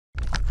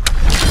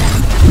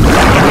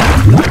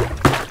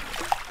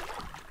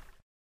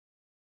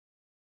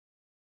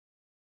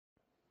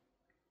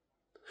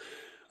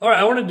All right,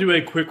 I want to do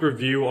a quick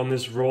review on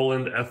this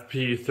Roland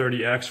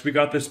FP-30X. We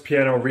got this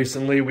piano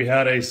recently. We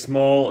had a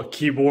small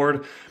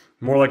keyboard,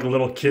 more like a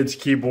little kid's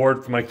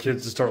keyboard for my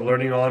kids to start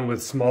learning on,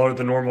 with smaller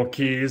than normal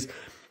keys,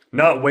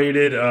 not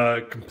weighted,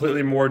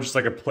 completely more just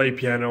like a play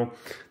piano.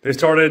 They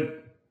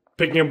started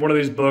picking up one of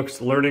these books,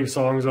 learning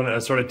songs on it. I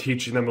started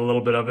teaching them a little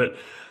bit of it.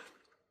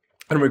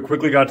 And we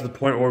quickly got to the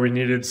point where we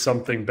needed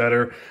something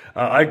better.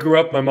 I grew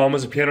up, my mom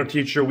was a piano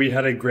teacher. We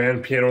had a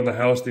grand piano in the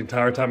house the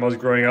entire time I was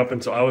growing up.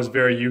 And so I was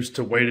very used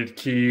to weighted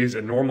keys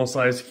and normal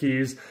sized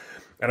keys.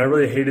 And I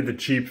really hated the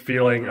cheap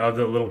feeling of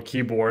the little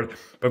keyboard.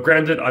 But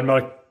granted, I'm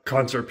not a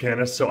concert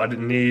pianist, so I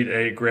didn't need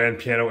a grand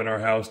piano in our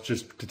house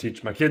just to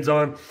teach my kids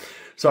on.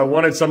 So I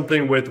wanted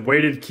something with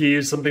weighted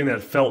keys, something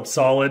that felt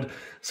solid,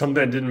 something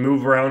that didn't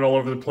move around all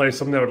over the place,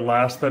 something that would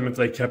last them if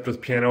they kept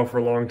with piano for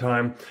a long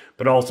time,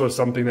 but also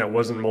something that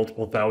wasn't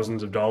multiple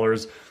thousands of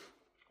dollars.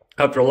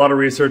 After a lot of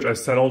research, I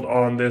settled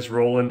on this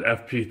Roland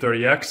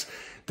FP-30X.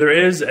 There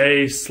is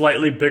a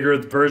slightly bigger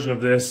version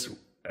of this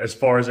as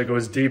far as it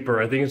goes deeper.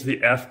 I think it's the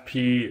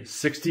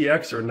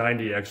FP-60X or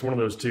 90X, one of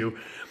those two.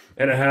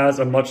 And it has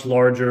a much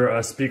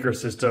larger speaker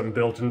system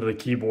built into the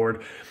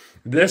keyboard.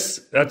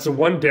 That's the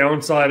one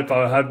downside. If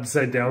I had to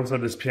say downside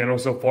of this piano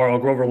so far, I'll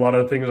go over a lot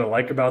of the things I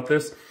like about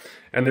this.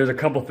 And there's a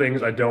couple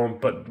things I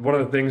don't, but one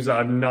of the things that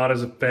I'm not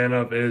as a fan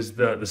of is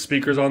the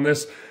speakers on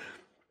this.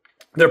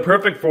 They're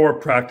perfect for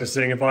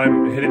practicing. If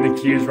I'm hitting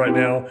the keys right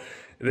now,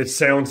 it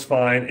sounds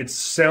fine. It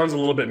sounds a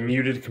little bit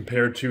muted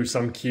compared to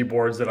some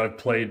keyboards that I've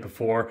played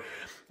before.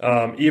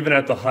 Even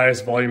at the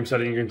highest volume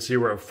setting, you can see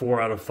we're at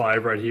 4 out of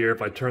 5 right here.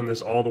 If I turn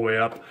this all the way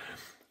up,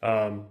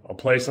 I'll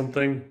play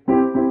something.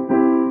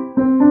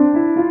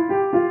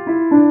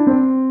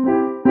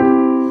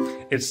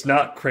 It's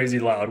not crazy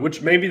loud,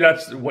 which maybe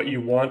that's what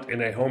you want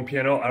in a home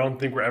piano. I don't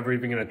think we're ever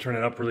even going to turn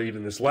it up really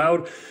even this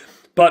loud.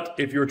 But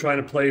if you're trying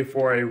to play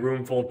for a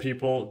room full of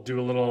people, do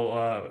a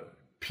little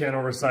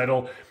piano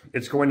recital,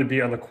 it's going to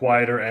be on the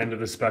quieter end of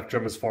the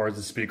spectrum as far as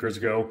the speakers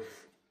go.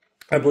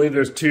 I believe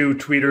there's 2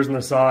 tweeters on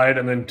the side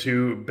and then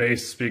 2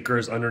 bass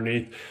speakers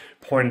underneath,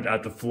 pointed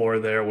at the floor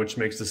there, which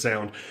makes the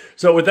sound.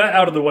 So with that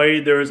out of the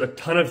way, there's a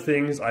ton of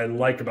things I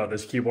like about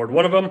this keyboard.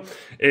 One of them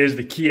is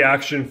the key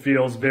action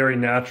feels very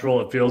natural.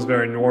 It feels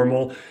very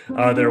normal.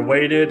 They're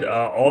weighted.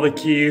 All the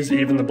keys,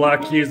 even the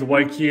black keys, the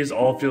white keys,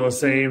 all feel the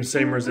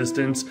same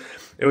resistance.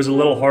 It was a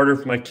little harder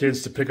for my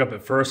kids to pick up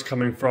at first,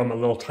 coming from a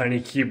little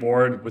tiny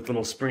keyboard with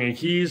little springy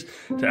keys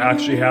to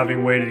actually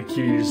having weighted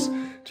keys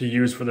to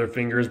use for their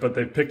fingers, but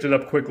they picked it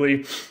up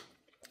quickly.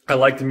 I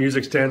like the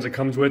music stands it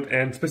comes with,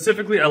 and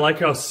specifically I like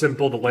how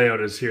simple the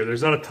layout is here.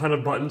 There's not a ton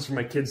of buttons for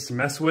my kids to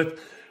mess with.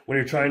 When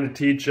you're trying to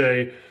teach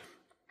a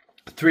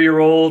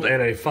 3-year-old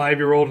and a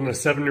 5-year-old and a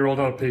 7-year-old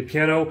how to play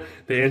piano,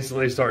 they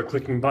instantly start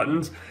clicking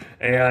buttons.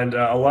 And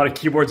a lot of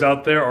keyboards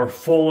out there are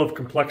full of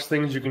complex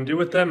things you can do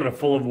with them and are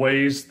full of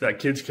ways that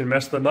kids can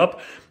mess them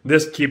up.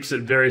 This keeps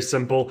it very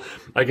simple.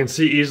 I can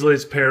see easily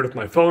it's paired with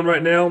my phone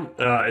right now.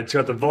 It's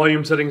got the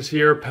volume settings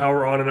here,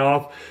 power on and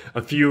off,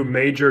 a few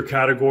major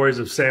categories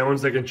of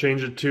sounds they can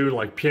change it to,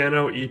 like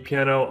piano,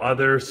 E-piano,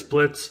 other,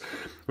 splits,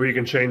 where you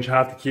can change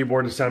half the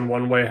keyboard to sound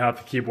one way,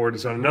 half the keyboard to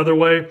sound another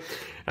way.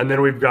 And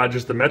then we've got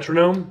just the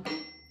metronome,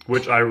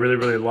 which I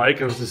really like,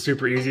 and this is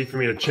super easy for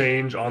me to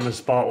change on the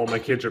spot while my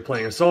kids are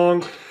playing a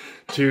song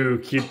to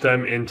keep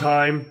them in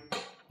time.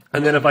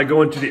 And then if I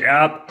go into the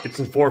app, it's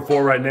in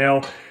 4/4 right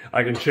now.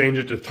 I can change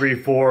it to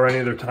 3/4, any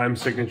other time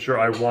signature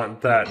I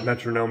want that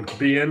metronome to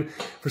be in.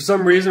 For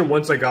some reason,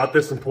 once I got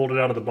this and pulled it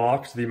out of the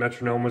box, the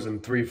metronome was in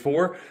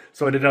 3/4,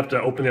 so I did have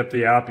to open up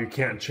the app. You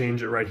can't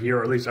change it right here,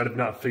 or at least I have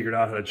not figured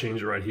out how to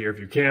change it right here if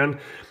you can.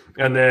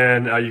 And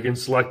then you can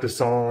select the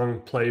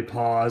song, play,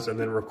 pause, and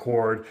then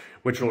record,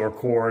 which will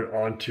record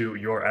onto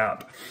your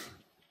app.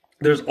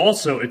 There's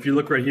also, if you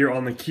look right here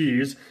on the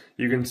keys,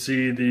 you can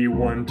see the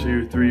 1,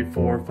 2, 3,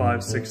 4,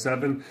 5, 6,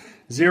 7,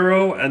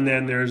 0, and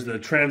then there's the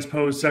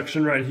transpose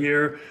section right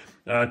here,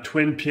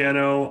 twin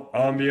piano,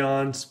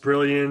 ambiance,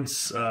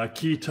 brilliance,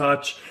 key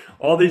touch,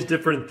 all these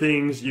different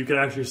things you can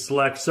actually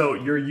select. So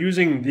you're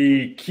using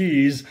the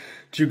keys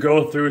to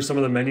go through some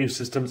of the menu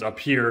systems up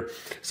here.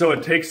 So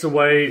it takes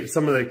away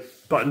some of the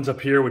buttons up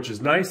here, which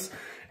is nice.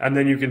 And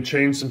then you can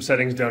change some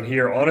settings down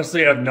here.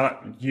 Honestly, I've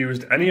not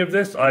used any of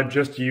this. I've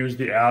just used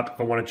the app if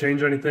I want to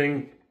change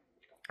anything.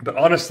 But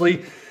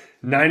honestly,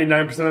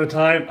 99% of the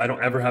time, I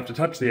don't ever have to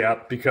touch the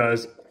app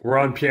because we're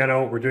on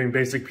piano, we're doing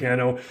basic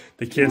piano.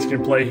 The kids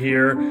can play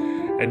here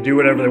and do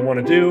whatever they want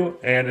to do.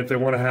 And if they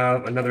want to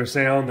have another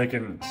sound, they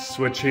can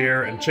switch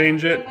here and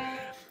change it.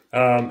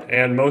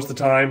 And most of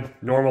the time,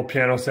 normal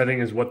piano setting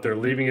is what they're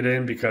leaving it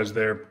in because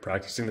they're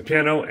practicing the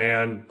piano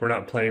and we're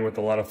not playing with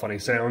a lot of funny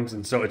sounds.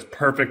 And so it's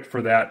perfect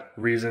for that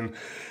reason.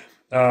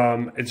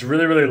 It's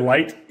really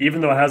light. Even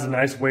though it has a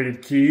nice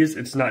weighted keys,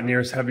 it's not near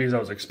as heavy as I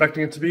was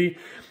expecting it to be.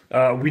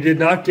 We did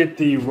not get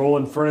the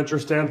Roland furniture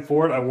stand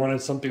for it. I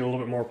wanted something a little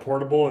bit more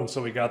portable, and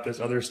so we got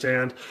this other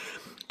stand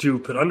to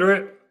put under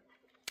it.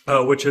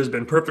 which has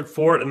been perfect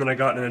for it. And then I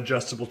got an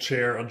adjustable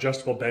chair,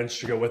 adjustable bench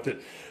to go with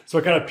it. So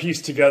I kind of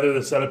pieced together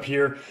the setup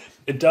here.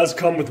 It does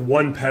come with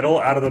one pedal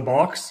out of the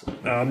box.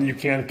 You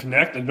can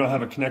connect. I don't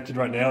have it connected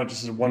right now. It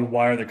just is one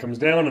wire that comes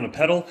down and a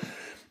pedal.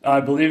 I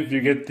believe if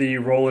you get the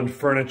Roland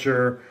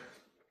furniture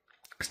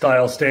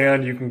style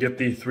stand, you can get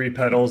the 3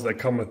 pedals that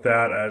come with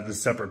that as a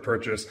separate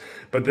purchase.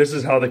 But this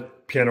is how the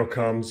piano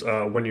comes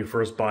when you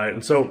first buy it.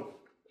 And so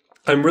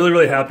I'm really,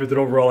 really happy with it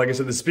overall. Like I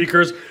said, the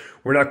speakers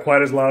were not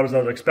quite as loud as I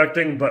was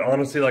expecting, but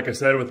honestly, like I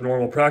said, with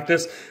normal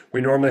practice,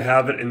 we normally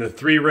have it in the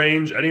 3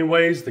 range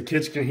anyways. The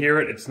kids can hear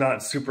it. It's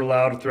not super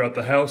loud throughout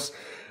the house.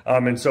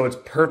 And so it's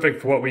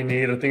perfect for what we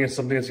need. I think it's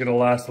something that's going to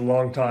last a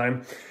long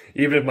time.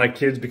 Even if my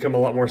kids become a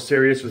lot more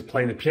serious with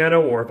playing the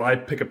piano, or if I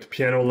pick up the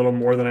piano a little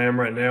more than I am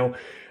right now,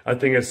 I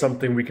think it's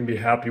something we can be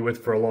happy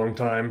with for a long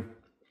time.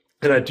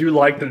 And I do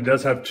like that it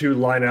does have 2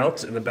 line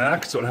outs in the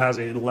back, so it has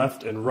a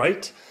left and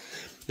right.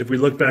 If we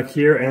look back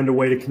here, and a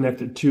way to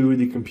connect it to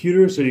the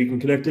computer, so you can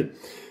connect it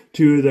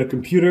to the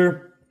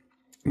computer,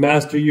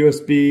 master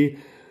USB,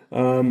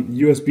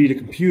 USB to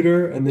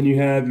computer, and then you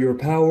have your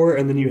power,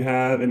 and then you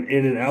have an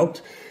in and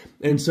out.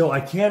 And so I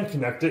can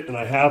connect it, and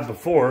I have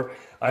before.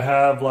 I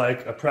have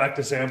like a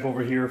practice amp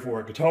over here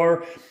for a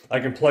guitar. I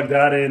can plug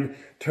that in,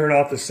 turn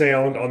off the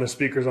sound on the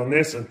speakers on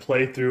this, and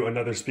play through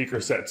another speaker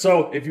set.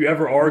 So if you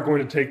ever are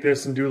going to take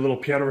this and do a little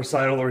piano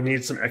recital or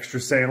need some extra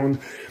sound,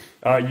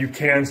 you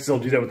can still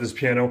do that with this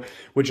piano,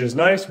 which is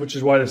nice, which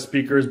is why the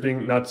speakers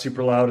being not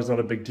super loud is not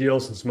a big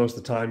deal, since most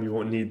of the time you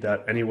won't need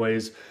that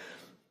anyways.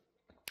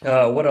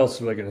 What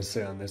else was I going to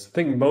say on this? I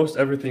think most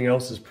everything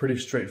else is pretty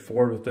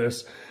straightforward with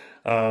this.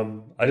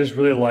 I just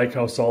really like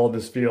how solid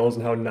this feels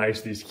and how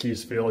nice these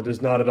keys feel. It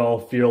does not at all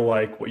feel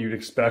like what you'd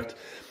expect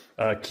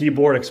a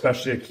keyboard,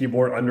 especially a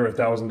keyboard under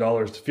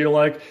 $1,000 to feel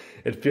like.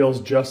 It feels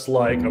just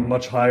like a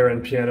much higher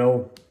end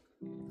piano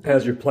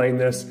as you're playing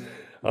this.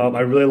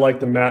 I really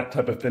like the matte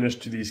type of finish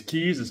to these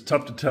keys. It's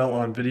tough to tell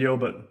on video,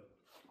 but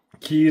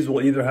keys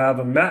will either have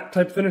a matte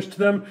type finish to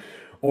them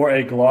or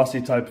a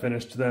glossy type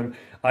finish to them.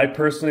 I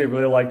personally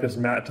really like this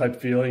matte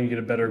type feeling. You get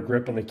a better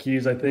grip on the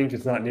keys, I think.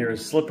 It's not near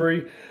as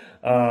slippery.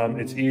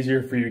 It's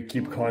easier for you to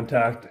keep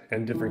contact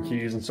and different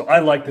keys. And so I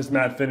like this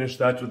matte finish.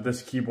 That's what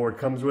this keyboard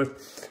comes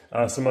with.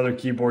 Some other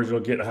keyboards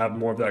you'll get have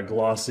more of that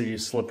glossy,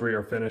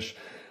 slipperier finish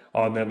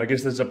on them. I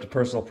guess this is up to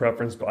personal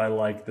preference, but I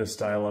like this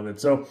style of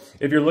it. So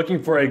if you're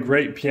looking for a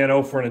great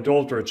piano for an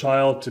adult or a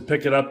child to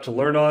pick it up to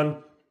learn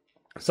on,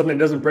 something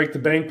that doesn't break the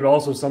bank, but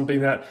also something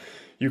that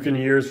you can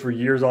use for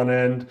years on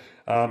end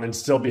and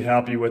still be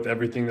happy with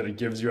everything that it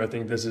gives you, I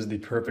think this is the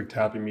perfect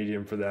happy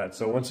medium for that.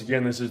 So once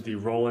again, this is the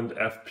Roland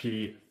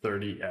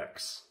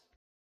FP-30X.